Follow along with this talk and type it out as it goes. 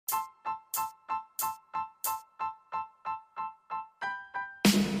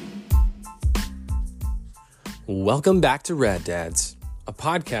Welcome back to Rad Dads, a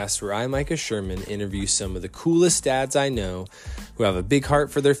podcast where I, Micah Sherman, interview some of the coolest dads I know who have a big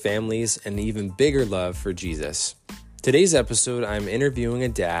heart for their families and an even bigger love for Jesus. Today's episode, I'm interviewing a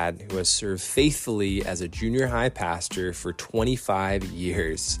dad who has served faithfully as a junior high pastor for 25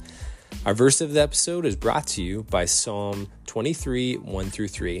 years. Our verse of the episode is brought to you by Psalm 23,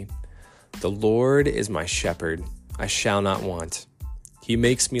 1-3. The Lord is my shepherd, I shall not want. He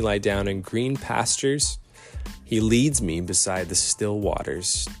makes me lie down in green pastures. He leads me beside the still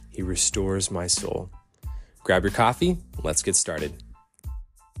waters. He restores my soul. Grab your coffee. Let's get started.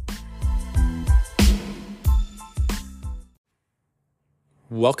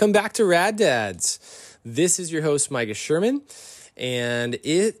 Welcome back to Rad Dads. This is your host, Micah Sherman, and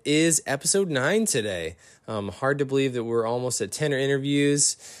it is episode 9 today. Hard to believe that we're almost at 10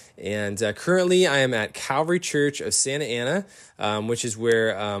 interviews. And currently I am at Calvary Church of Santa Ana, which is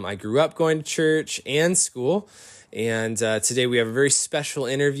where I grew up going to church and school. And today we have a very special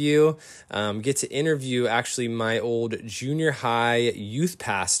interview. Get to interview actually my old junior high youth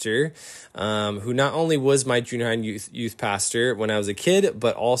pastor, who not only was my junior high youth pastor when I was a kid,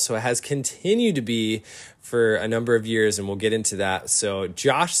 but also has continued to be for a number of years, and we'll get into that. So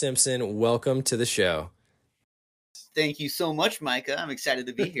Josh Simpson, welcome to the show. Thank you so much, Micah. I'm excited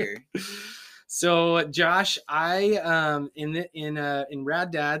to be here. So, Josh, I in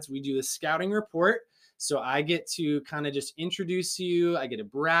Rad Dads, we do a scouting report. So I get to kind of just introduce you. I get to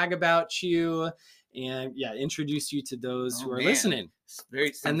brag about you, and introduce you to those who are listening. Very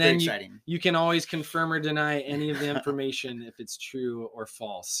exciting. You can always confirm or deny any of the information if it's true or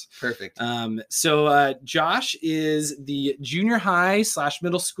false. Perfect. So Josh is the junior high /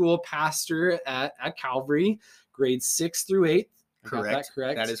 middle school pastor at Calvary. Grades 6 through 8. Correct.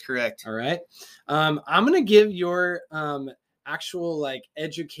 That is correct. All right. I'm going to give your actual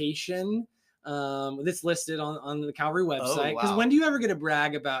education that's listed on the Calvary website. Because when do you ever get to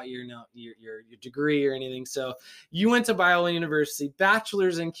brag about your degree or anything? So you went to Biola University,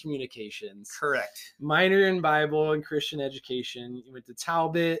 bachelor's in communications. Correct. Minor in Bible and Christian education. You went to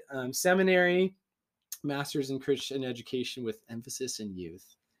Talbot Seminary, master's in Christian education with emphasis in youth.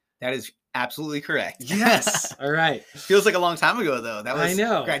 That is absolutely correct. Yes. All right. Feels like a long time ago, though. That was, I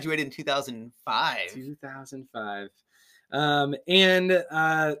know. Graduated in 2005. 2005.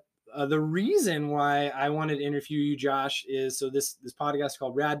 The reason why I wanted to interview you, Josh, is so this podcast is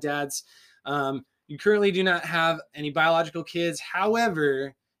called Rad Dads. You currently do not have any biological kids.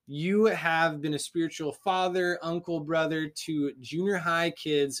 However, you have been a spiritual father, uncle, brother to junior high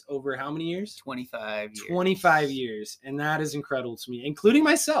kids over how many years? 25 years. 25 years. And that is incredible to me, including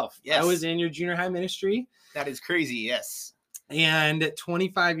myself. Yes. I was in your junior high ministry. That is crazy. Yes. And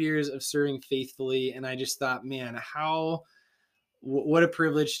 25 years of serving faithfully. And I just thought, man, what a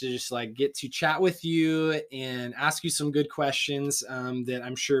privilege to just get to chat with you and ask you some good questions that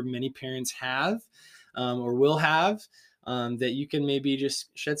I'm sure many parents have or will have. That you can maybe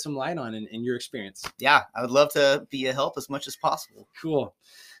just shed some light on in your experience. Yeah, I would love to be a help as much as possible. Cool.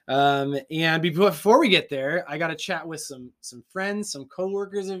 And before we get there, I got to chat with some friends, some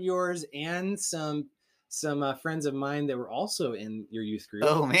coworkers of yours, and some friends of mine that were also in your youth group.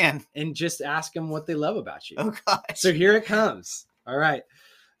 Oh, man. And just ask them what they love about you. Oh, gosh. So here it comes. All right.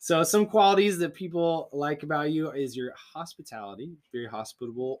 So some qualities that people like about you is your hospitality, very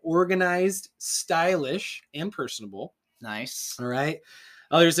hospitable, organized, stylish, and personable. Nice. All right.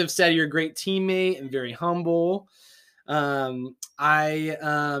 Others have said you're a great teammate and very humble. As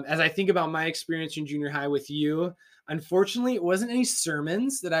I think about my experience in junior high with you, unfortunately, it wasn't any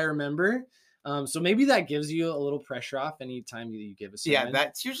sermons that I remember. So maybe that gives you a little pressure off anytime you give a sermon. Yeah,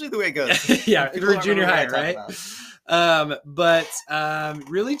 that's usually the way it goes. Yeah, for junior high, right? But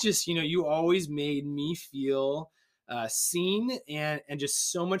really just, you always made me feel seen and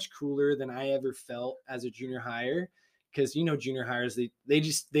just so much cooler than I ever felt as a junior higher. Because, junior hires,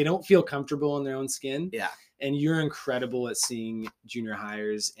 they don't feel comfortable in their own skin. Yeah. And you're incredible at seeing junior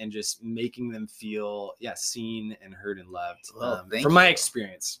hires and just making them feel, seen and heard and loved. From my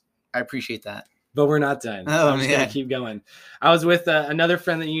experience. I appreciate that. But we're not done. Oh, I'm just going to keep going. I was with another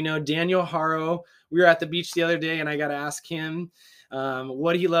friend that Daniel Haro. We were at the beach the other day, and I got to ask him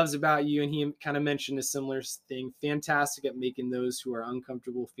what he loves about you. And he kind of mentioned a similar thing. Fantastic at making those who are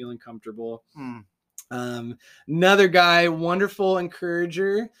uncomfortable feeling comfortable. Another guy, wonderful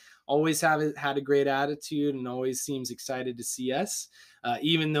encourager, always had a great attitude and always seems excited to see us,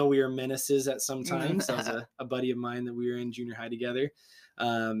 even though we are menaces at some times. That was a buddy of mine that we were in junior high together.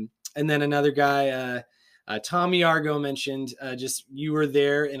 And then another guy, Tommy Argo mentioned just you were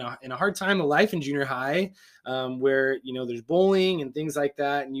there in a hard time of life in junior high, where there's bullying and things like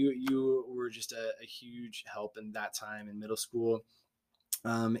that, and you were just a huge help in that time in middle school,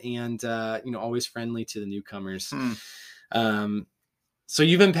 and always friendly to the newcomers. So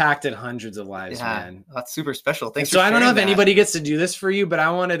you've impacted hundreds of lives, man. That's super special. Thanks. So I don't know if anybody gets to do this for you, but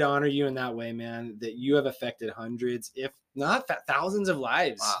I wanted to honor you in that way, man, that you have affected hundreds, if not thousands of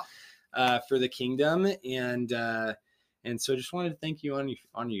lives. Wow. For the kingdom. And so just wanted to thank you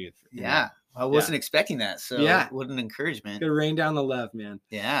on you. Yeah. I wasn't expecting that. So what an encouragement. Good rain down the love, man.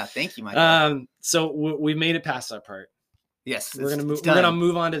 Yeah. Thank you, Michael. So we made it past that part. Yes. We're going to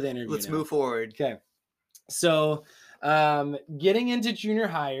move on to the interview. Let's move forward. Okay. So getting into junior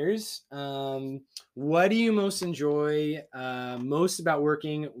hires, what do you most enjoy most about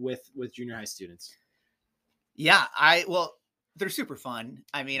working with junior high students? Yeah, they're super fun.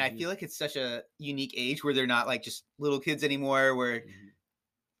 I mean, I feel like it's such a unique age where they're not like just little kids anymore, where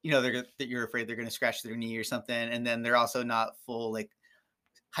you're afraid they're going to scratch their knee or something, and then they're also not full like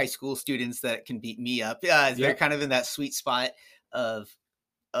high school students that can beat me up. They're kind of in that sweet spot of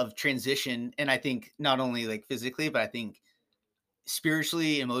transition, and I think not only like physically, but I think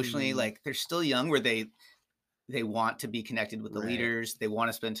spiritually, emotionally, like they're still young, where they want to be connected with the leaders. They want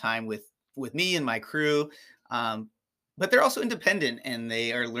to spend time with me and my crew. But they're also independent, and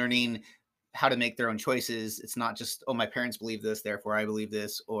they are learning how to make their own choices. It's not just, my parents believe this, therefore I believe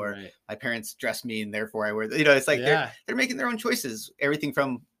this, or my parents dress me and therefore I wear this. It's like they're making their own choices, everything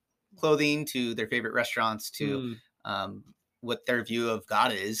from clothing to their favorite restaurants to what their view of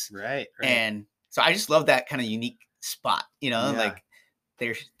God is. Right. And so I just love that kind of unique spot, like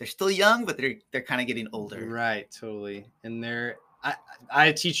they're still young, but they're kind of getting older. Right. Totally. And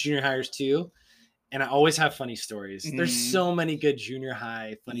I teach junior hires too. And I always have funny stories. There's so many good junior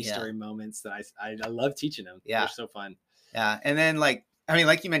high funny story moments that I love teaching them. They're so fun. Yeah. And then like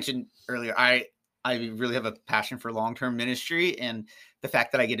you mentioned earlier, I really have a passion for long-term ministry, and the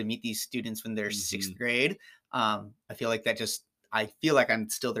fact that I get to meet these students when they're sixth grade, I feel like I'm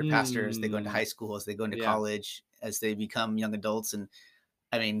still their pastor as they go into high school, as they go into college, as they become young adults. And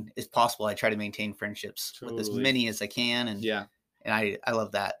I mean, it's possible I try to maintain friendships with as many as I can. And and I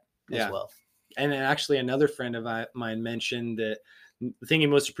love that as well. And actually another friend of mine mentioned that the thing he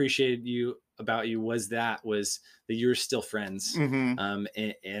most appreciated about you was that you're still friends. And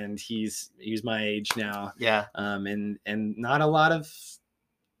he's my age now. Yeah. And there's not a lot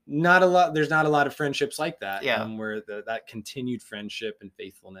of friendships like that. Where that continued friendship and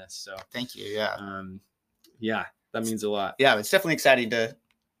faithfulness. So thank you. Yeah. That means a lot. Yeah. It's definitely exciting to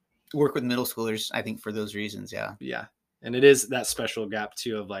work with middle schoolers, I think, for those reasons. Yeah. Yeah. And it is that special gap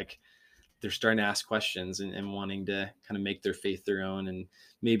too of like, they're starting to ask questions and wanting to kind of make their faith their own, and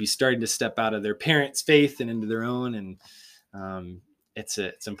maybe starting to step out of their parents' faith and into their own. And it's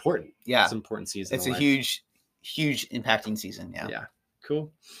important. Yeah. It's an important season. It's a huge impacting season. Yeah. Yeah.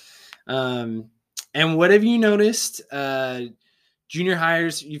 Cool. And what have you noticed, junior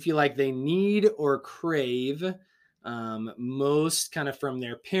hires you feel like they need or crave, most kind of from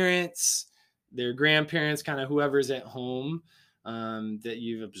their parents, their grandparents, kind of whoever's at home, that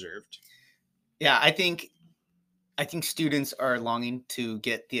you've observed? Yeah, I think students are longing to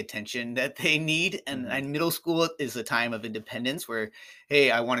get the attention that they need. And middle school is a time of independence where, hey,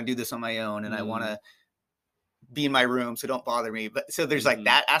 I want to do this on my own, and I want to be in my room, so don't bother me. But so there's like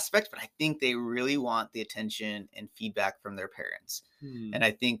that aspect, but I think they really want the attention and feedback from their parents. And I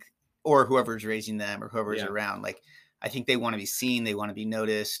think, or whoever's raising them or whoever's around, like, I think they want to be seen. They want to be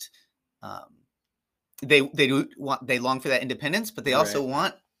noticed. They long for that independence, but they also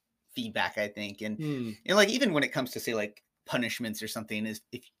want feedback, I think. And like, even when it comes to say like punishments or something, is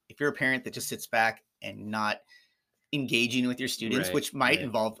if you're a parent that just sits back and not engaging with your students, which might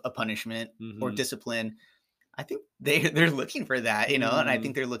involve a punishment or discipline, I think they're looking for that, and I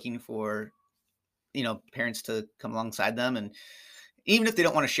think they're looking for, parents to come alongside them. And even if they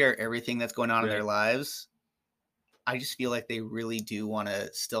don't want to share everything that's going on in their lives, I just feel like they really do want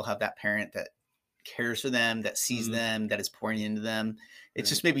to still have that parent that cares for them, that sees them, that is pouring into them. It's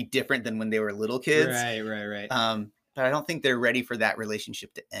just maybe different than when they were little kids. Right. But I don't think they're ready for that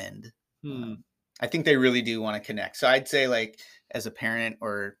relationship to end. I think they really do want to connect. So I'd say, like, as a parent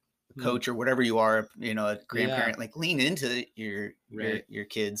or a coach or whatever you are, a grandparent, like, lean into your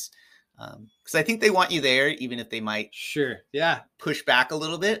kids. Because I think they want you there, even if they might push back a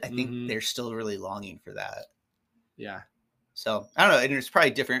little bit. I think they're still really longing for that. Yeah. So I don't know, and it's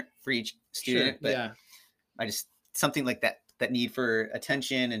probably different for each student, but I just, something like that need for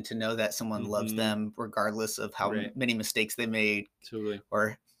attention and to know that someone loves them regardless of how many mistakes they made,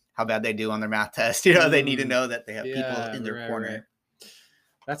 or how bad they do on their math test. You know, they need to know that they have people Yeah, in their corner. right.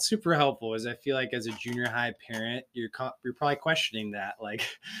 That's super helpful. As I feel like as a junior high parent, you're probably questioning that. Like,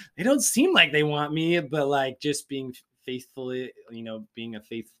 they don't seem like they want me, but like just being faithfully, being a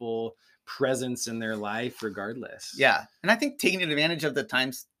faithful presence in their life, regardless. Yeah, and I think taking advantage of the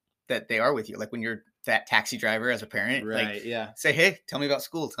times that they are with you, like when you're that taxi driver as a parent, Right. like Yeah. say, hey, tell me about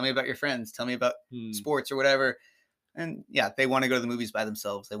school, tell me about your friends, tell me about sports or whatever. And yeah, they want to go to the movies by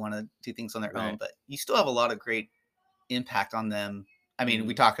themselves. They want to do things on their own, but you still have a lot of great impact on them. I mean,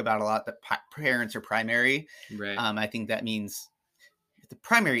 we talk about a lot that parents are primary. Right. I think that means the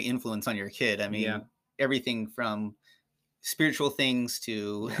primary influence on your kid. I mean, everything from spiritual things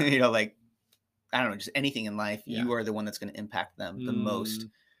to, like, I don't know, just anything in life, you are the one that's going to impact them the most.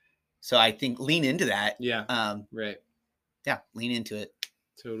 So I think lean into that. Yeah. Right. Yeah. Lean into it.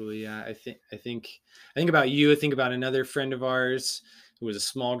 Totally. Yeah. I think about you. I think about another friend of ours who was a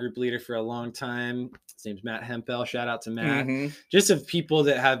small group leader for a long time. His name's Matt Hempel. Shout out to Matt. Just of people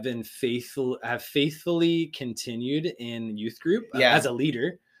that have been faithfully continued in youth group as a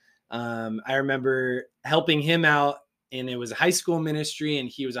leader. I remember helping him out, and it was a high school ministry, and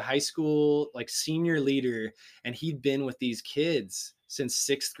he was a high school like senior leader, and he'd been with these kids since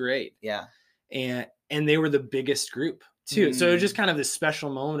 6th grade. Yeah. And they were the biggest group too. So it was just kind of this special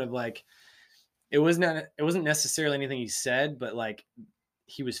moment of like, it wasn't necessarily anything he said, but like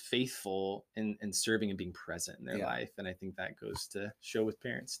he was faithful in serving and being present in their life. And I think that goes to show with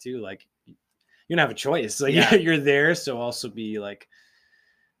parents too. Like, you don't have a choice. Like, you're there. So also be like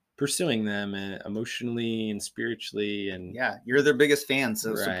pursuing them emotionally and spiritually. And you're their biggest fan.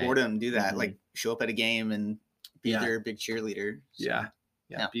 So support them, do that. Like show up at a game and be their big cheerleader. So,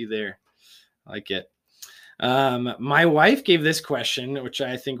 yeah, be there. I like it. My wife gave this question, which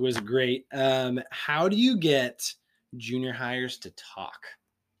I think was great. How do you get junior hires to talk?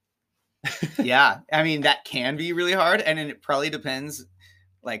 Yeah. I mean, that can be really hard. And it probably depends.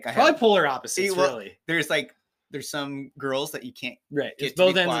 Like probably polar opposites, really. There's some girls that you can't get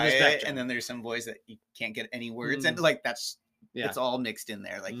both ends of the spectrum. And then there's some boys that you can't get any words. And like, it's all mixed in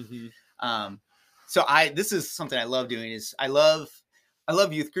there. Like, so this is something I love doing is I love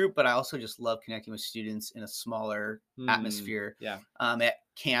youth group, but I also just love connecting with students in a smaller atmosphere. Yeah. At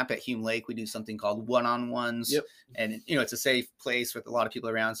camp at Hume Lake, we do something called one-on-ones. Yep. And, it's a safe place with a lot of people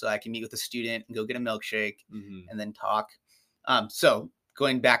around, so I can meet with a student and go get a milkshake and then talk. So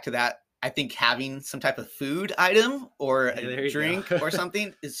going back to that, I think having some type of food item or a drink or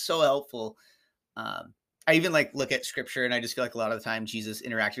something is so helpful. I even look at scripture, and I just feel like a lot of the time Jesus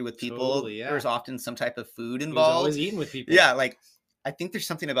interacted with people. Totally, yeah. There's often some type of food involved. He was always eating with people. Yeah, I think there's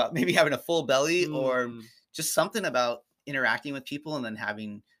something about maybe having a full belly or just something about interacting with people and then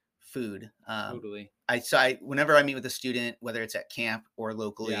having food. Totally. I whenever I meet with a student, whether it's at camp or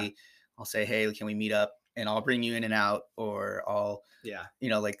locally, I'll say, hey, can we meet up? And I'll bring you in and out, or I'll,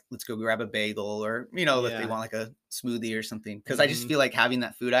 let's go grab a bagel, or, if they want a smoothie or something. Because I just feel like having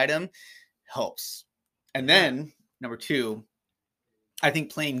that food item helps. And then number 2, I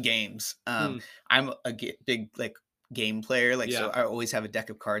think playing games. I'm a big game player. So I always have a deck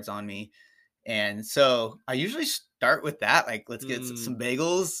of cards on me. And so I usually start with that. Let's get some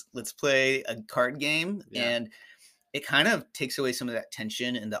bagels. Let's play a card game. Yeah. And it kind of takes away some of that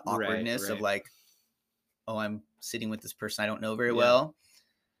tension and the awkwardness of oh, I'm sitting with this person I don't know very well.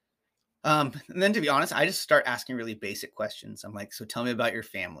 And then, to be honest, I just start asking really basic questions. I'm like, so tell me about your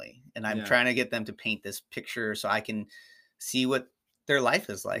family. And I'm trying to get them to paint this picture so I can see what their life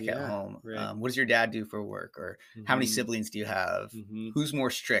is like at home. Right. What does your dad do for work? Or how many siblings do you have? Who's more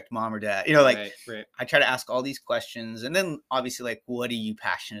strict, mom or dad? I try to ask all these questions. And then obviously, what are you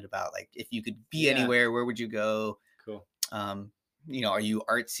passionate about? If you could be anywhere, where would you go? Cool. Are you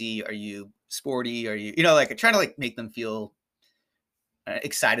artsy? Are you sporty? Are you, trying to make them feel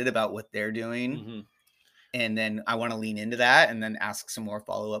excited about what they're doing. And then I want to lean into that and then ask some more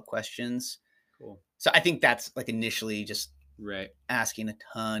follow-up questions. Cool. So I think that's initially just asking a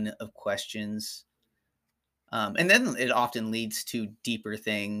ton of questions. And then it often leads to deeper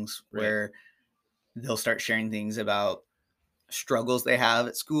things where they'll start sharing things about struggles they have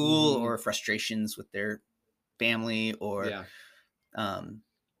at school or frustrations with their family or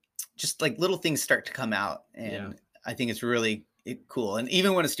just little things start to come out. And I think it's really cool. And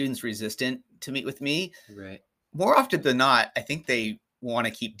even when a student's resistant to meet with me, more often than not, I think they want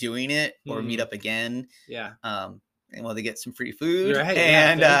to keep doing it or meet up again. And they get some free food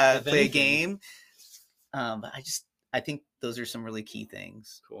and play a game. But I think those are some really key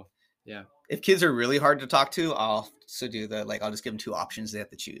things. Cool. Yeah. If kids are really hard to talk to, I'll also do I'll just give them 2 options they have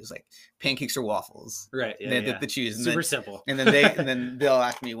to choose, like pancakes or waffles. Right. And Yeah. they have to choose. And Super simple. and then they'll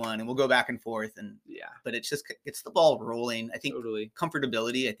ask me one, and we'll go back and forth. But it's just gets the ball rolling. I think Totally.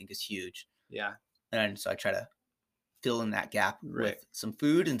 comfortability, I think, is huge. Yeah. And so I try to fill in that gap Right. with some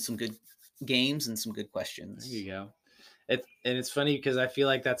food and some good games and some good questions. There you go. It's funny because I feel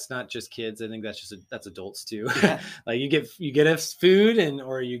like that's not just kids. I think that's adults too. Yeah. Like you get us food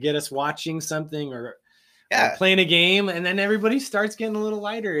or you get us watching something or playing a game, and then everybody starts getting a little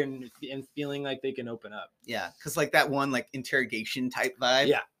lighter and feeling like they can open up. Yeah, because like that one interrogation type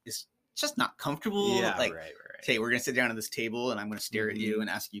vibe is just not comfortable. Yeah, like, right. Okay, we're gonna sit down at this table and I'm gonna stare at you and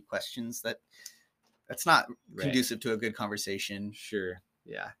ask you questions. That's not conducive to a good conversation. Sure.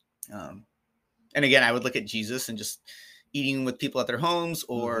 Yeah. And again, I would look at Jesus and just eating with people at their homes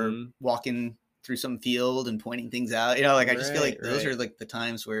or walking through some field and pointing things out. I just feel like those are like the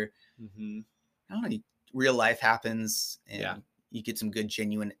times where I don't know, real life happens and you get some good,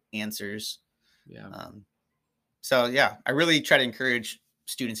 genuine answers. Yeah. So yeah, I really try to encourage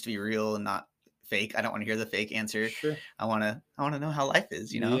students to be real and not fake. I don't want to hear the fake answer. Sure. I want to know how life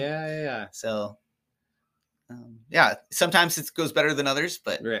is, Yeah. So sometimes it goes better than others,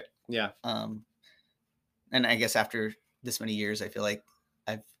 but right. Yeah. And I guess after this many years, I feel like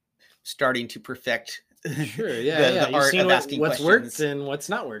I'm starting to perfect sure. Yeah. the art of asking what's questions. worked and what's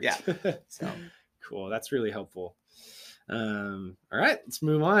not worked. Yeah. So cool. That's really helpful. All right, let's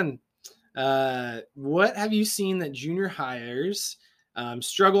move on. What have you seen that junior hires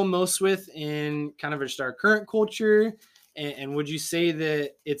struggle most with in kind of our current culture? And would you say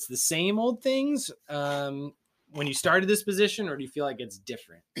that it's the same old things when you started this position, or do you feel like it's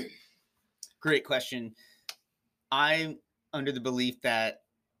different? Great question. I'm under the belief that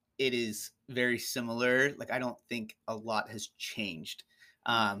it is very similar. Like, I don't think a lot has changed.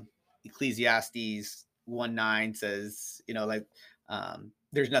 Ecclesiastes 1:9 says,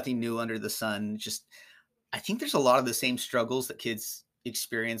 there's nothing new under the sun. Just, I think there's a lot of the same struggles that kids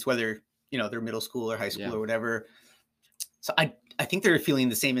experience, whether, they're middle school or high school or whatever. So I think they're feeling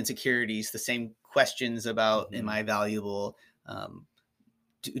the same insecurities, the same questions about, am I valuable?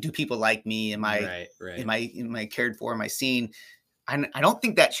 Do people like me? Am I cared for? Am I seen? I don't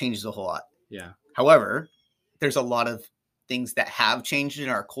think that changes a whole lot. Yeah. However, there's a lot of things that have changed in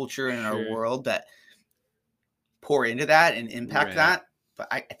our culture and in our world that pour into that and impact that. But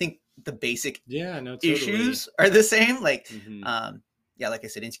I think the basic issues are the same. Like, like I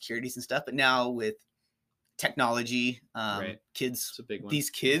said, insecurities and stuff. But now with technology, these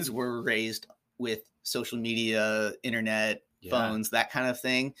kids were raised with social media, internet, phones, that kind of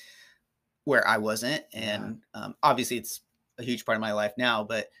thing, where I wasn't. And obviously it's a huge part of my life now,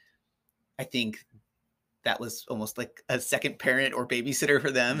 but I think that was almost like a second parent or babysitter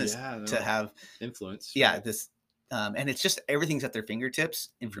for them to have influence. This, and it's just, everything's at their fingertips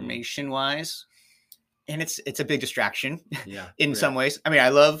information wise. And it's a big distraction in some ways. I mean,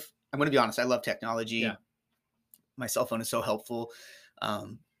 I'm going to be honest. I love technology. Yeah. My cell phone is so helpful.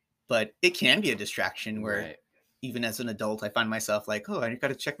 But it can be a distraction where even as an adult, I find myself like, oh, I got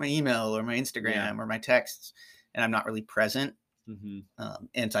to check my email or my Instagram or my texts, and I'm not really present.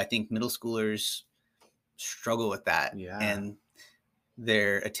 And so I think middle schoolers struggle with that. And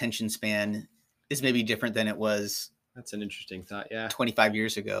their attention span is maybe different than it was. That's an interesting thought. 25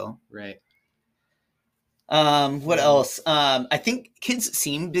 years ago. Right. What else? I think kids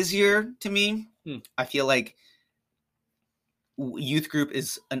seem busier to me. I feel like youth group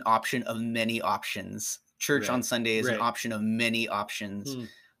is an option of many options. Church on Sunday is an option of many options.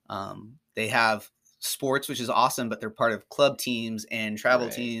 They have sports, which is awesome, but they're part of club teams and travel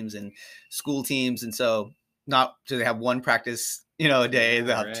teams and school teams. And so not do they have one practice, a day,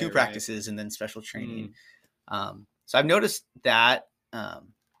 they'll have two practices and then special training. So I've noticed that. And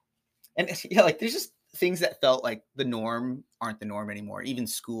like there's just things that felt like the norm aren't the norm anymore. Even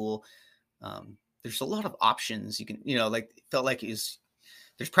school, there's a lot of options. You can, like it felt like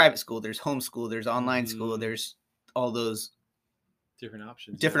there's private school, there's homeschool, there's online school, there's all those different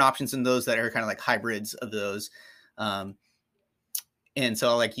options and those that are kind of like hybrids of those. And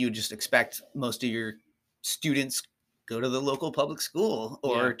so like you just expect most of your students go to the local public school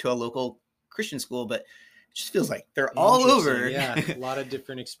or to a local Christian school, but it just feels like they're all over. A lot of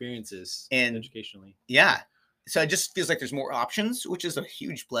different experiences and educationally. So it just feels like there's more options, which is a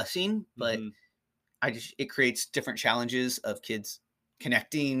huge blessing, but it creates different challenges of kids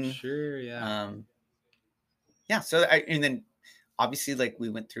connecting. Sure. So and then obviously like we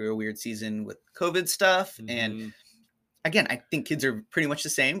went through a weird season with COVID stuff. And again, I think kids are pretty much the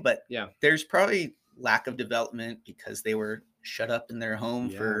same, but there's probably lack of development because they were shut up in their home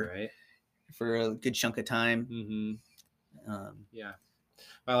for a good chunk of time. Yeah.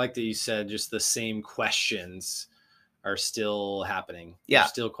 I like that you said just the same questions are still happening. They're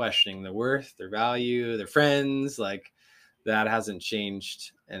still questioning their worth, their value, their friends. Like that hasn't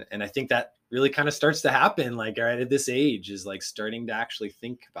changed. And I think that really kind of starts to happen like right at this age, is like starting to actually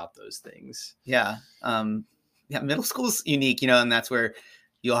think about those things. Yeah. Middle school's unique, and that's where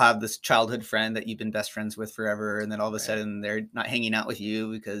you'll have this childhood friend that you've been best friends with forever. And then all of a sudden they're not hanging out with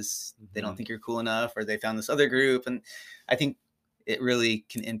you because they don't think you're cool enough, or they found this other group. And I think it really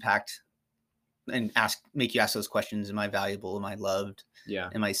can impact and make you ask those questions. Am I valuable? Am I loved?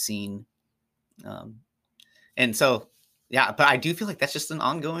 Am I seen? And so, but I do feel like that's just an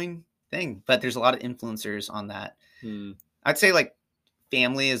ongoing thing, but there's a lot of influencers on that. I'd say like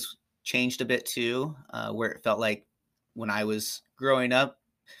family has changed a bit too, where it felt like when I was growing up,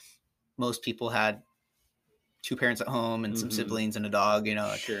 most people had two parents at home and some siblings and a dog,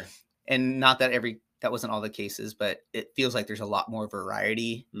 Sure. And not that that wasn't all the cases, but it feels like there's a lot more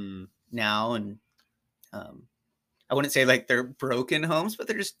variety now. And I wouldn't say like they're broken homes, but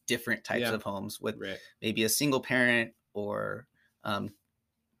they're just different types of homes with maybe a single parent or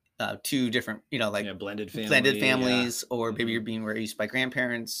two different, like blended families, or maybe you're being raised by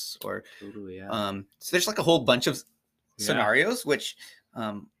grandparents, or so there's like a whole bunch of scenarios which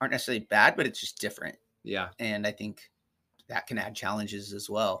aren't necessarily bad, but it's just different. And I think that can add challenges as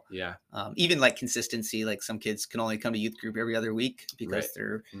well. Even like consistency, like some kids can only come to youth group every other week because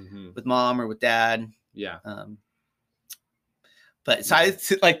they're with mom or with dad. But so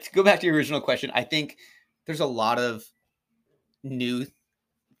like to go back to your original question, I think there's a lot of new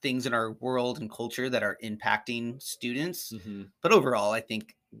things in our world and culture that are impacting students. But overall, I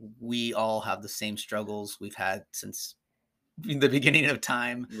think we all have the same struggles we've had since the beginning of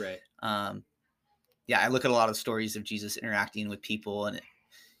time. I look at a lot of stories of Jesus interacting with people, and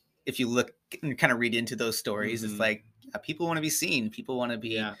if you look and kind of read into those stories, it's like people want to be seen, people want to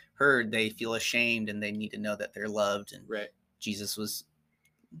be heard, they feel ashamed, and they need to know that they're loved. And Jesus was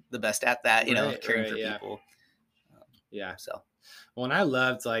the best at that, caring for people. So, well, and I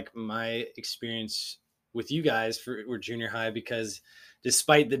loved like my experience with you guys for junior high, because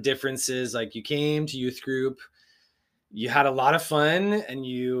despite the differences, like you came to youth group, you had a lot of fun, and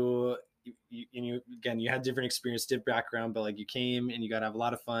you had different experience, different background, but like you came and you got to have a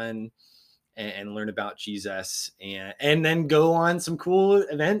lot of fun and learn about Jesus, and then go on some cool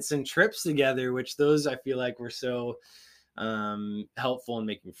events and trips together, which those I feel like were so helpful in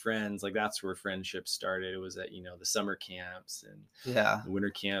making friends. Like that's where friendships started. It was at, the summer camps and the winter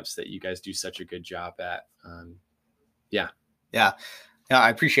camps that you guys do such a good job at. I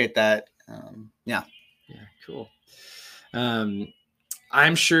appreciate that. Cool.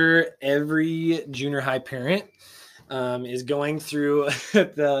 I'm sure every junior high parent is going through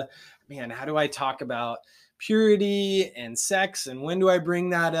how do I talk about purity and sex, and when do I bring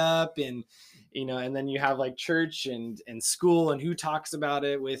that up? And and then you have like church and school, and who talks about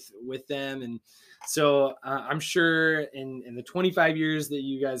it with them. And so I'm sure in the 25 years that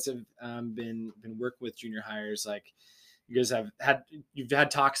you guys have been working with junior hires, like you guys you've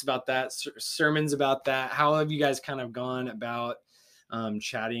had talks about that, sermons about that. How have you guys kind of gone about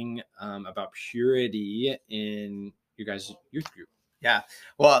chatting about purity in your guys' youth group?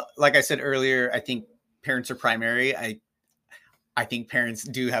 Well, like I said earlier, I think parents are primary. I think parents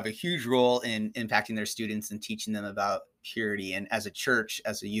do have a huge role in impacting their students and teaching them about purity. And as a church,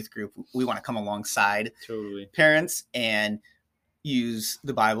 as a youth group, we want to come alongside parents and use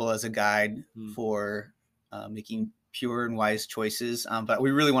the Bible as a guide for making pure and wise choices. But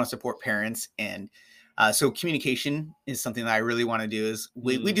we really want to support parents. And so communication is something that I really want to do. Is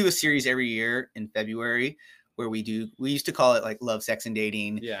we do a series every year in February where we used to call it like love, sex, and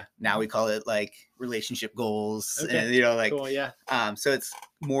dating. Now we call it like relationship goals. And, cool, so it's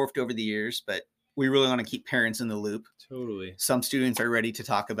morphed over the years, but we really want to keep parents in the loop. Some students are ready to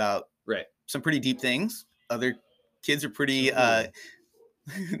talk about some pretty deep things. Other kids are pretty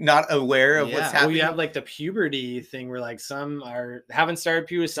not aware of what's happening. Well, you have like the puberty thing where like some haven't started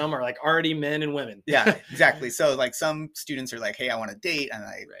puberty, some are like already men and women. Exactly. So like some students are like, hey, I want to date, and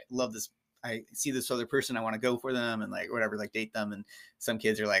I love this. I see this other person, I want to go for them, and like whatever, like date them. And some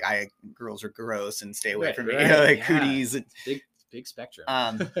kids are like, girls are gross and stay away from me, cooties. Big spectrum.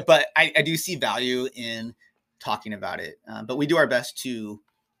 But I do see value in talking about it. But we do our best to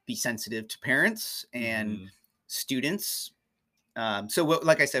be sensitive to parents and students. So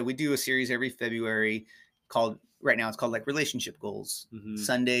like I said, we do a series every February right now it's called like relationship goals.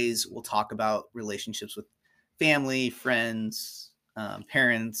 Sundays we'll talk about relationships with family, friends,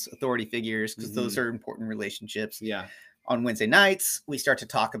 parents, authority figures, because those are important relationships. on Wednesday nights, we start to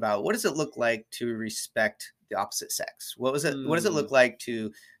talk about what does it look like to respect the opposite sex? What does it look like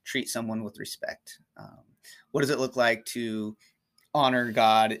to treat someone with respect? What does it look like to honor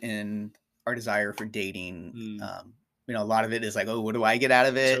God in our desire for dating? A lot of it is like, oh, what do I get out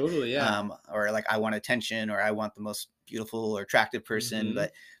of it? Totally, yeah. Or like, I want attention, or I want the most beautiful or attractive person.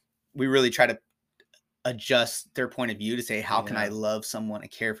 But we really try to adjust their point of view to say, how can I love someone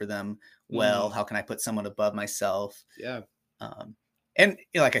and care for them well? How can I put someone above myself? Yeah. And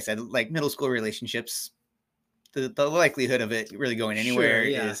like I said, like middle school relationships, the likelihood of it really going anywhere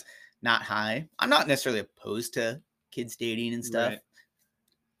is not high. I'm not necessarily opposed to kids dating and stuff.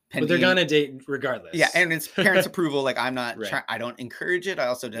 But they're gonna date regardless. Yeah, and it's parents' approval. Like, I'm not I don't encourage it. I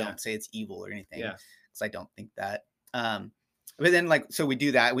also don't say it's evil or anything. Yeah. Because I don't think that. But then, like, so we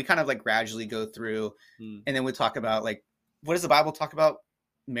do that. We kind of like gradually go through, and then we talk about, like, what does the Bible talk about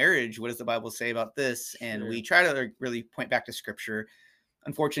marriage? What does the Bible say about this? And we try to really point back to Scripture.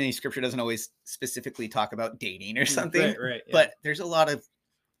 Unfortunately, Scripture doesn't always specifically talk about dating or something. But there's a lot of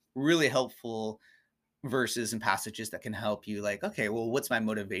really helpful verses and passages that can help you, like, okay, well, what's my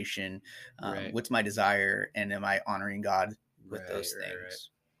motivation? What's my desire? And am I honoring God with those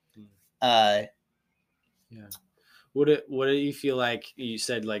things? Yeah. What do you feel like? You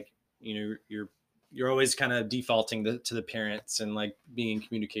said, like, you're always kind of defaulting to the parents and like being in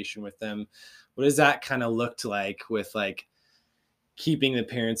communication with them. What does that kind of looked like with like keeping the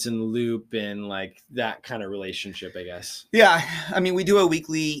parents in the loop and like that kind of relationship, I guess? Yeah. I mean, we do a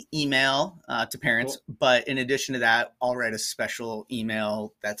weekly email to parents, but in addition to that, I'll write a special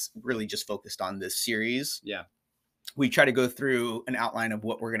email that's really just focused on this series. Yeah. We try to go through an outline of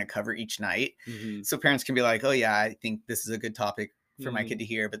what we're going to cover each night. So parents can be like, oh yeah, I think this is a good topic for my kid to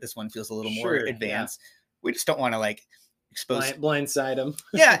hear, but this one feels a little more advanced. We just don't want to like expose blindside them.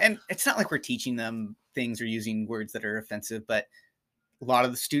 Yeah. And it's not like we're teaching them things or using words that are offensive, but a lot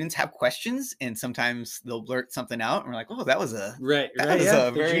of the students have questions, and sometimes they'll blurt something out, and we're like, "Oh, that was a very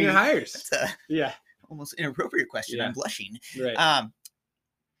junior hires. That's almost inappropriate question. I'm blushing." Right.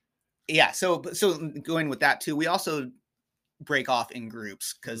 So going with that too, we also break off in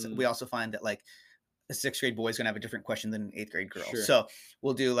groups because we also find that like a 6th grade boy is going to have a different question than an 8th grade girl. So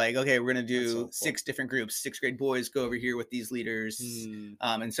we'll do like, okay, we're going to do 6 different groups. 6th grade boys go over here with these leaders,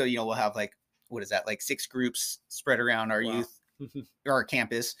 and so we'll have like, what is that, like 6 groups spread around our youth. Our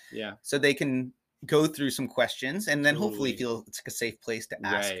campus, so they can go through some questions and then hopefully feel it's like a safe place to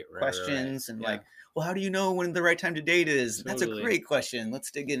ask questions and like, well, how do you know when the right time to date is? That's a great question. Let's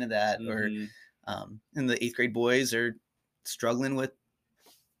dig into that. Or and the 8th grade boys are struggling with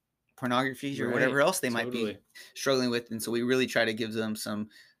pornography or whatever else they might be struggling with, and so we really try to give them some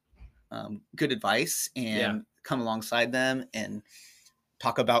good advice and come alongside them and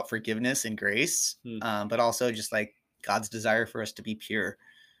talk about forgiveness and grace, but also just like God's desire for us to be pure.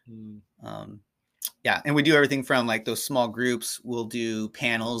 And we do everything from like those small groups. We'll do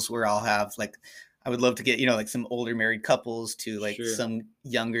panels where I'll have like, I would love to get, like some older married couples to like some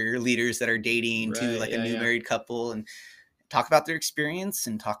younger leaders that are dating to like a new married couple, and talk about their experience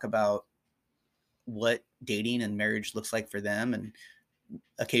and talk about what dating and marriage looks like for them, and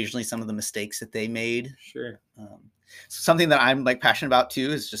occasionally some of the mistakes that they made. Something that I'm like passionate about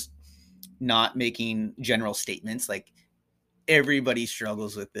too is just not making general statements like everybody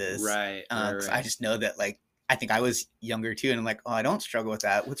struggles with this. I just know that, like, I think I was younger too, and I'm like, oh, I don't struggle with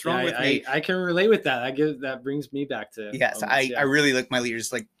that. What's wrong with me? I can relate with that. That brings me back to so I really look my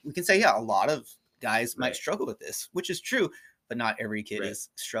leaders, like, we can say, a lot of guys might struggle with this, which is true, but not every kid is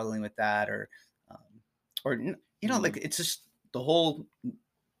struggling with that, or like, it's just the whole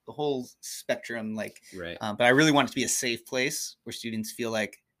spectrum, like, but I really want it to be a safe place where students feel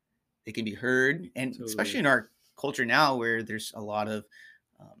like they can be heard, and especially in our culture now where there's a lot of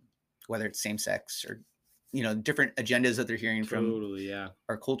whether it's same sex or different agendas that they're hearing from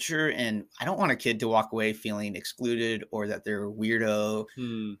our culture, and I don't want a kid to walk away feeling excluded or that they're a weirdo.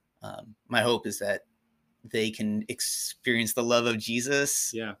 My hope is that they can experience the love of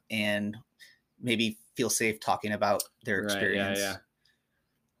Jesus and maybe feel safe talking about their experience.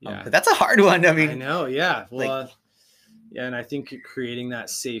 But that's a hard one. I mean, I know. Well, and I think creating that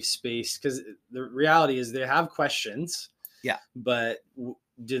safe space, because the reality is they have questions. But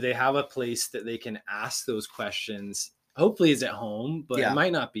do they have a place that they can ask those questions? Hopefully it's at home, but it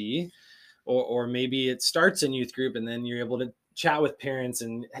might not be. Or maybe it starts in youth group and then you're able to chat with parents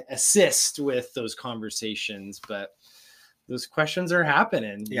and assist with those conversations. But those questions are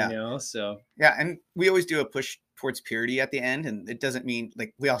happening, so. And we always do a push towards purity at the end. And it doesn't mean,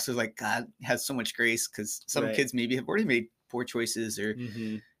 like, we also, like, God has so much grace, because some kids maybe have already made poor choices or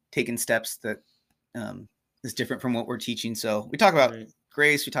taken steps that is different from what we're teaching. So we talk about Right.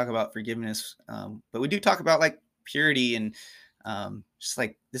 grace, we talk about forgiveness, but we do talk about like purity and just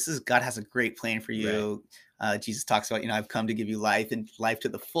like this is God has a great plan for you. Jesus talks about, I've come to give you life and life to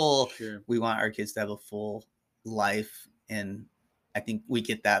the full. Sure. We want our kids to have a full life, and I think we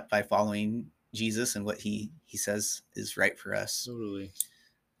get that by following Jesus and what he says is right for us. Totally.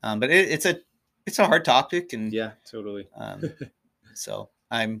 But it's a hard topic, and yeah, totally. So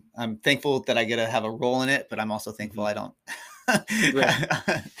I'm thankful that I get to have a role in it, but I'm also thankful I don't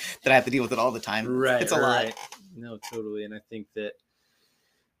that I have to deal with it all the time. Right. It's a lot. Right. No, totally. And I think that,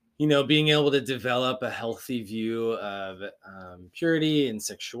 being able to develop a healthy view of purity and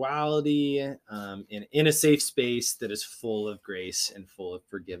sexuality in a safe space that is full of grace and full of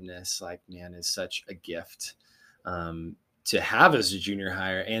forgiveness, like, man, is such a gift to have as a junior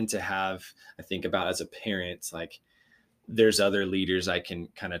hire, and to have, I think about as a parent, like, there's other leaders I can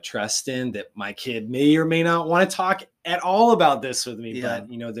kind of trust in that my kid may or may not want to talk at all about this with me. Yeah.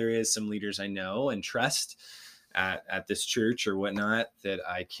 But, there is some leaders I know and trust at this church or whatnot that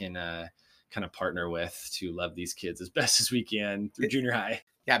I can kind of partner with to love these kids as best as we can through junior high.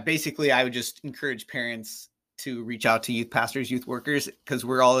 Yeah. Basically, I would just encourage parents to reach out to youth pastors, youth workers, because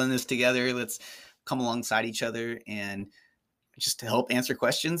we're all in this together. Let's come alongside each other and just to help answer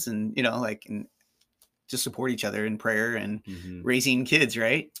questions and, and just support each other in prayer and raising kids.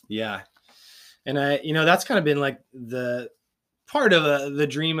 Right. Yeah. And that's kind of been like the part of the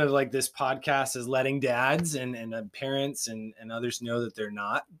dream of like this podcast, is letting dads and parents and others know that they're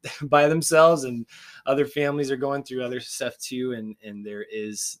not by themselves, and other families are going through other stuff too. And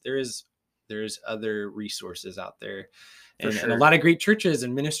there's other resources out there, and a lot of great churches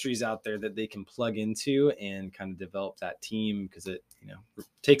and ministries out there that they can plug into and kind of develop that team, because it,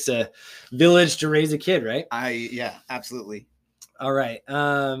 takes a village to raise a kid, right? Yeah, absolutely. All right.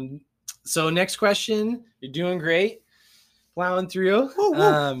 So next question, you're doing great. Plowing through.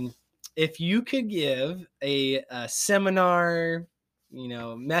 If you could give a seminar,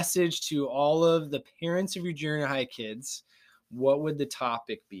 message to all of the parents of your junior high kids, what would the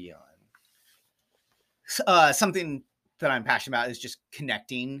topic be on? Something that I'm passionate about is just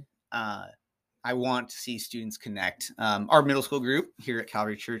connecting. I want to see students connect. Our middle school group here at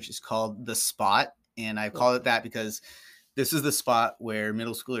Calvary Church is called The Spot, and I call it that because this is the spot where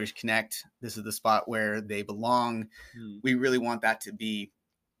middle schoolers connect. This is the spot where they belong. We really want that to be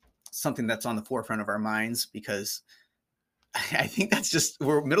something that's on the forefront of our minds, because I think that's just,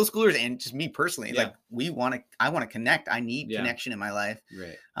 we're middle schoolers, and just me personally, like I want to connect. I need connection in my life.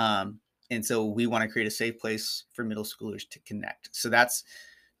 Right. And so we want to create a safe place for middle schoolers to connect. So that's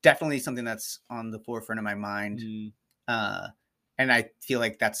definitely something that's on the forefront of my mind. And I feel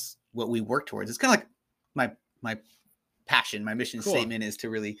like that's what we work towards. It's kind of like my passion, my mission statement is to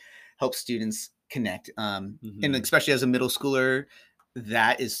really help students connect. And especially as a middle schooler,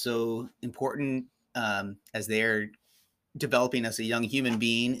 that is so important as they're developing as a young human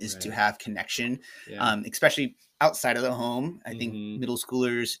being, is to have connection, especially outside of the home. I think middle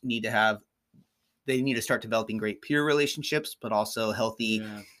schoolers need to start developing great peer relationships, but also healthy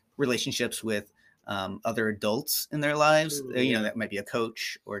relationships with other adults in their lives. That might be a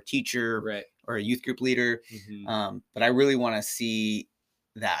coach or a teacher or a youth group leader. But I really want to see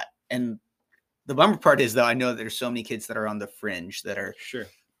that. And the bummer part is, though, I know that there's so many kids that are on the fringe that are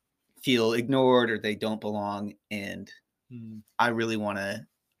feel ignored or they don't belong. And I really want to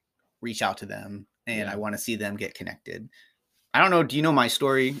reach out to them, and I want to see them get connected. I don't know. Do you know my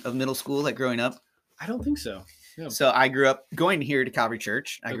story of middle school, like growing up? I don't think so. No. So I grew up going here to Calvary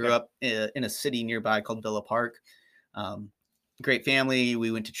Church. I grew up in a city nearby called Villa Park. Great family.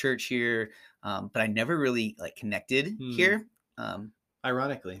 We went to church here, but I never really connected here.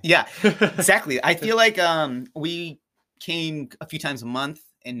 Ironically. Yeah, exactly. I feel like we came a few times a month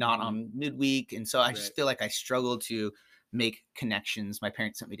and not on midweek. And so I just feel like I struggled to make connections. My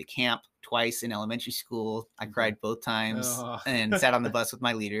parents sent me to camp twice in elementary school. I cried both times and sat on the bus with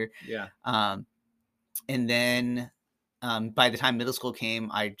my leader. And then by the time middle school came,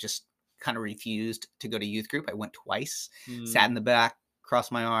 I just kind of refused to go to youth group. I went twice, sat in the back,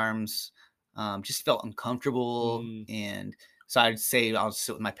 crossed my arms, just felt uncomfortable. And so I'd say I'll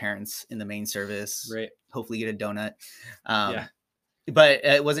sit with my parents in the main service, hopefully get a donut. But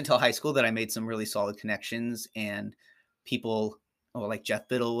it wasn't until high school that I made some really solid connections, and people, like Jeff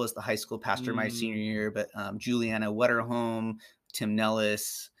Biddle was the high school pastor my senior year, but Juliana Wetterholm, Tim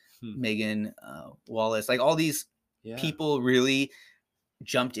Nellis, Megan Wallace, like all these people really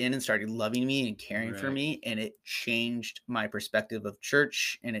jumped in and started loving me and caring for me. And it changed my perspective of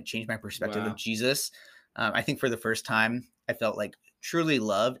church, and it changed my perspective of Jesus. I think for the first time, I felt like truly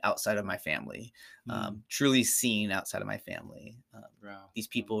loved outside of my family, Mm. truly seen outside of my family. Wow. These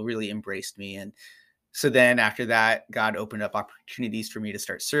people really embraced me. And so then after that, God opened up opportunities for me to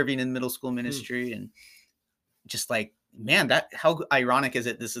start serving in middle school Mm. ministry. And just like, man, that how ironic is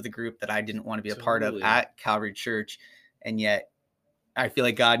it? This is the group that I didn't want to be a part of Totally. at Calvary Church. And yet I feel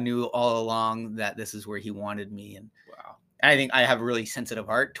like God knew all along that this is where he wanted me. And Wow. I think I have a really sensitive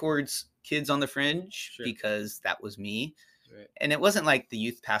heart towards kids on the fringe Sure. because that was me. Right. And it wasn't like the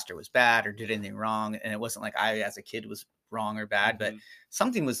youth pastor was bad or did anything wrong. And it wasn't like I, as a kid, was wrong or bad, but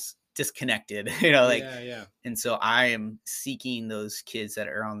something was disconnected, like, Yeah. and so I am seeking those kids that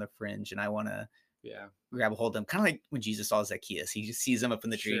are on the fringe, and I want to grab a hold of them. Kind of like when Jesus saw Zacchaeus, he just sees them up in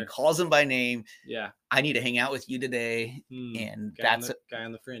the tree and calls them by name. Yeah. I need to hang out with you today. And that's guy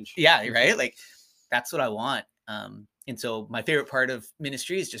on the fringe. Yeah. Right. Like, that's what I want. And so my favorite part of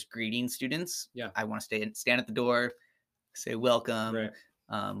ministry is just greeting students. Yeah. I want to stand at the door, say welcome, right.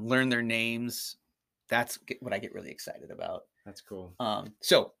 Learn their names. That's what I get really excited about. That's cool.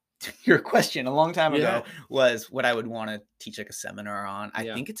 So your question a long time ago was what I would want to teach like a seminar on. I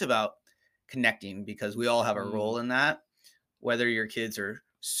think it's about connecting, because we all have a role in that, whether your kids are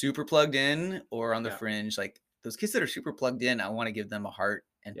super plugged in or on the fringe. Like, those kids that are super plugged in, I want to give them a heart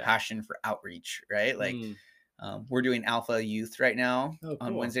and passion for outreach, right? Like, we're doing Alpha Youth right now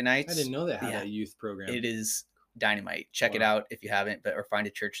on Wednesday nights. I didn't know they had a youth program. It is dynamite. Check it out if you haven't, or find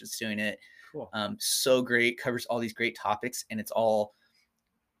a church that's doing it. Cool. So great, covers all these great topics, and it's all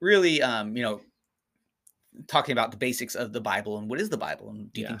really, talking about the basics of the Bible and what is the Bible,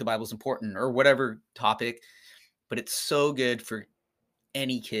 and do you think the Bible is important, or whatever topic. But it's so good for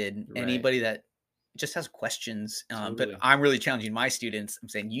any kid, anybody that just has questions. But I'm really challenging my students. I'm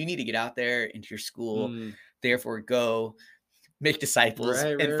saying, you need to get out there into your school, therefore go make disciples.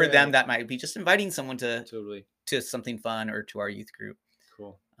 And for them, that might be just inviting someone to something fun, or to our youth group.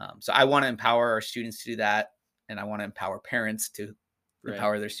 Cool. So I want to empower our students to do that. And I want to empower parents to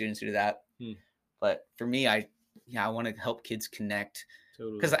empower their students to do that. But for me, I want to help kids connect,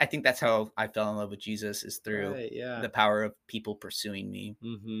 because I think that's how I fell in love with Jesus, is through the power of people pursuing me.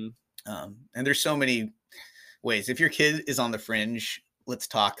 And there's so many ways. If your kid is on the fringe, let's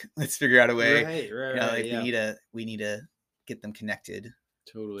talk. Let's figure out a way. We need to get them connected.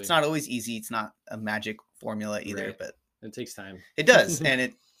 It's not always easy. It's not a magic formula either, but it takes time. It does. And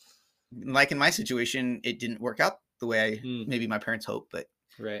it, like in my situation, it didn't work out the way maybe my parents hoped, but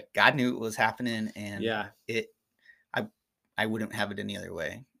God knew it was happening, and I wouldn't have it any other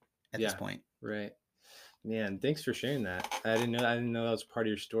way at this point. Right. Man, thanks for sharing that. I didn't know that was part of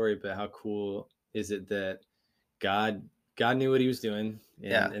your story, but how cool is it that God knew what he was doing,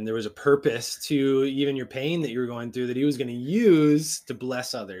 and there was a purpose to even your pain that you were going through, that he was going to use to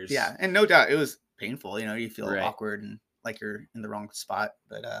bless others. Yeah. And no doubt it was painful. You feel awkward and like you're in the wrong spot,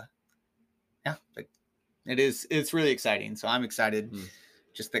 but but it's really exciting. So I'm excited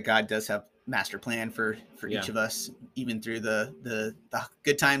just that God does have master plan for each of us, even through the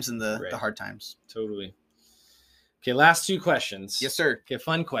good times and the hard times. Totally. Okay. Last two questions. Yes, sir. Okay.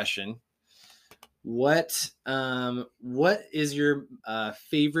 Fun question. What is your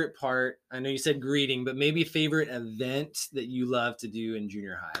favorite part? I know you said greeting, but maybe favorite event that you love to do in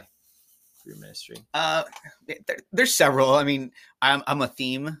junior high for your ministry? There's several. I mean, I'm a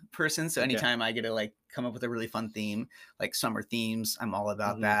theme person, so anytime I get to like come up with a really fun theme, like summer themes, I'm all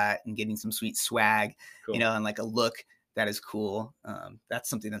about that, and getting some sweet swag, and like a look that is cool. That's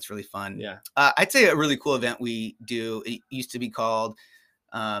something that's really fun. Yeah. I'd say a really cool event we do, it used to be called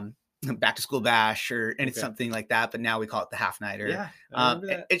Back to School Bash, and it's something like that, but now we call it the Half Nighter. Yeah, I remember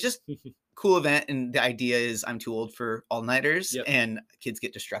that. It's just cool event, and the idea is I'm too old for all nighters, and kids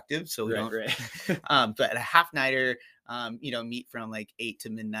get destructive, so we don't. But a Half Nighter, meet from like 8 to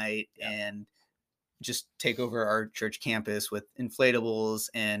midnight, and just take over our church campus with inflatables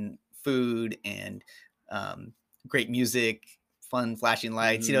and food and great music, fun flashing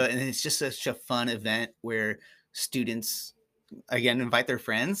lights, and it's just such a fun event where students again invite their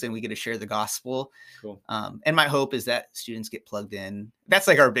friends, and we get to share the gospel. Cool. And my hope is that students get plugged in. That's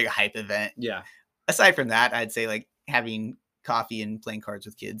like our big hype event. Yeah. Aside from that, I'd say like having coffee and playing cards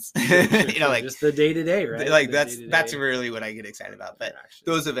with kids. Like just the day to day, right? Like that's really what I get excited about. But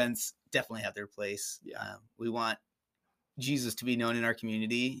those events definitely have their place. Yeah. We want Jesus to be known in our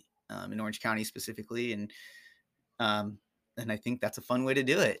community, in Orange County specifically, and I think that's a fun way to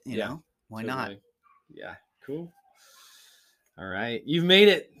do it. You know, why not? Yeah. Cool. All right. You've made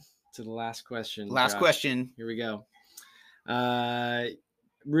it to the last question. Last question. Here we go.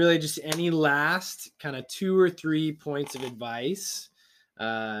 Really just any last kind of 2 or 3 points of advice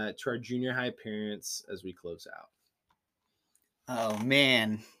to our junior high parents as we close out. Oh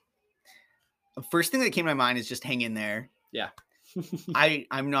man. The first thing that came to my mind is just hang in there. Yeah.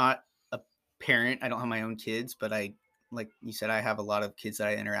 I'm not a parent. I don't have my own kids, but like you said, I have a lot of kids that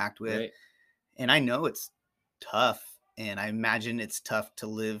I interact with. Right. And I know it's tough. And I imagine it's tough to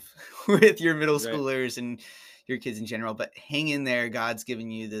live with your middle schoolers and your kids in general, but hang in there. God's given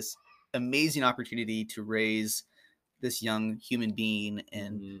you this amazing opportunity to raise this young human being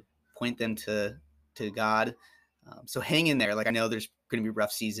and point them to God. So hang in there. Like, I know there's going to be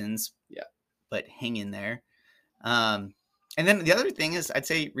rough seasons, but hang in there. And then the other thing is, I'd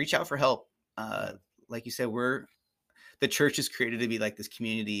say reach out for help. Like you said, the church is created to be like this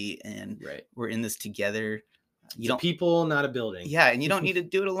community, and we're in this together. It's people, not a building. Yeah. And you don't need to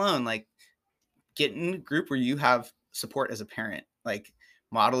do it alone. Like, get in a group where you have support as a parent, like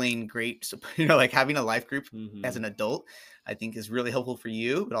modeling great, like having a life group as an adult, I think is really helpful for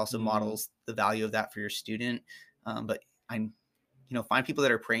you, but also models the value of that for your student. But find people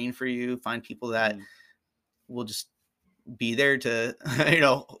that are praying for you, find people that will just be there to,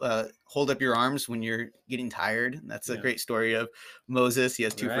 hold up your arms when you're getting tired. That's a great story of Moses. He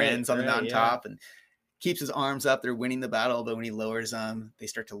has two friends on the mountaintop and keeps his arms up. They're winning the battle, but when he lowers them, they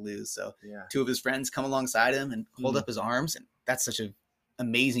start to lose. So two of his friends come alongside him and hold up his arms. And that's such an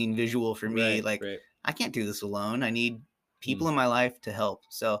amazing visual for me. I can't do this alone. I need people in my life to help.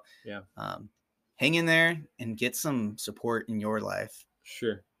 So hang in there and get some support in your life.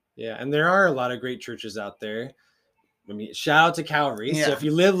 Sure. Yeah. And there are a lot of great churches out there. I mean, shout out to Calvary. So if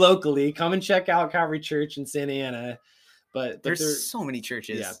you live locally, come and check out Calvary Church in Santa Ana. But there's so many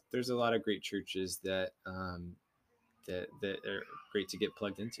churches. Yeah, there's a lot of great churches that that are great to get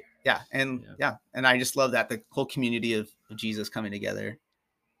plugged into. Yeah, and I just love that, the whole community of Jesus coming together.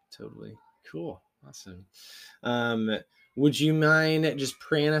 Totally cool, awesome. Would you mind just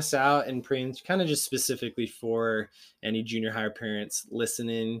praying us out and praying kind of just specifically for any junior high parents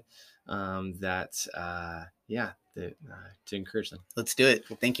listening, to encourage them? Let's do it.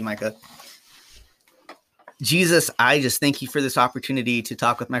 Well, thank you, Micah. Jesus, I just thank you for this opportunity to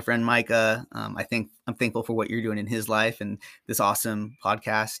talk with my friend Micah. I'm thankful for what you're doing in his life and this awesome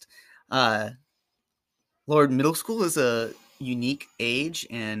podcast. Lord, middle school is a unique age,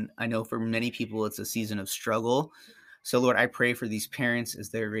 and I know for many people it's a season of struggle. So, Lord, I pray for these parents as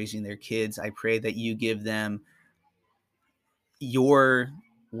they're raising their kids. I pray that you give them your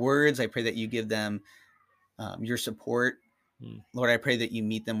words. I pray that you give them your support. Lord, I pray that you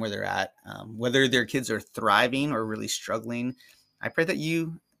meet them where they're at, whether their kids are thriving or really struggling. I pray that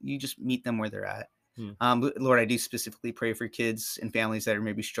you just meet them where they're at. Lord, I do specifically pray for kids and families that are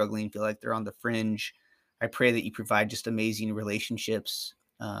maybe struggling, feel like they're on the fringe. I pray that you provide just amazing relationships,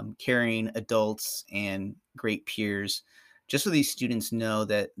 caring adults, and great peers, just so these students know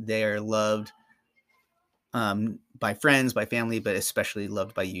that they are loved by friends, by family, but especially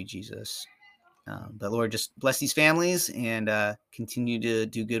loved by you, Jesus. But Lord, just bless these families and continue to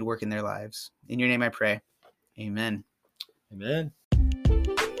do good work in their lives. In your name I pray. Amen. Amen.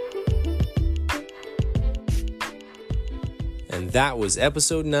 And that was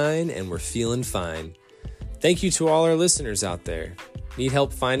episode 9, and we're feeling fine. Thank you to all our listeners out there. Need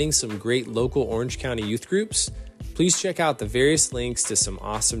help finding some great local Orange County youth groups? Please check out the various links to some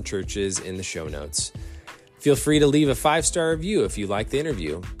awesome churches in the show notes. Feel free to leave a 5-star review if you like the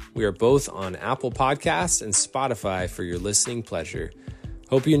interview. We are both on Apple Podcasts and Spotify for your listening pleasure.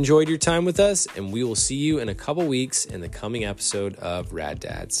 Hope you enjoyed your time with us, and we will see you in a couple weeks in the coming episode of Rad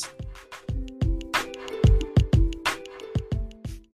Dads.